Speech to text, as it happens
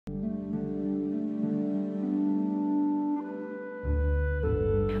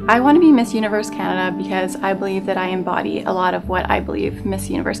I want to be Miss Universe Canada because I believe that I embody a lot of what I believe Miss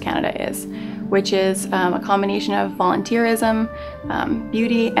Universe Canada is, which is a combination of volunteerism,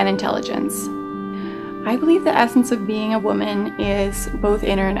 beauty, and intelligence. I believe the essence of being a woman is both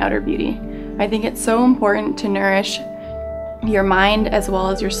inner and outer beauty. I think it's so important to nourish your mind as well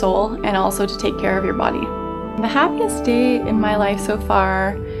as your soul, and also to take care of your body. The happiest day in my life so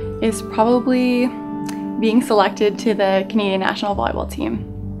far is probably being selected to the Canadian national volleyball team.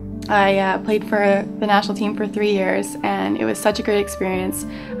 I played for the national team for 3 years, and it was such a great experience.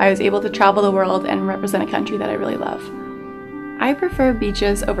 I was able to travel the world and represent a country that I really love. I prefer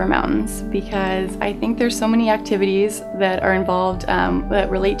beaches over mountains because I think there's so many activities that are involved that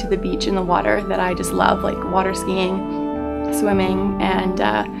relate to the beach and the water that I just love, like water skiing, swimming, and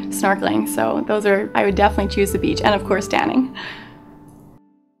snorkeling. So I would definitely choose the beach, and of course tanning.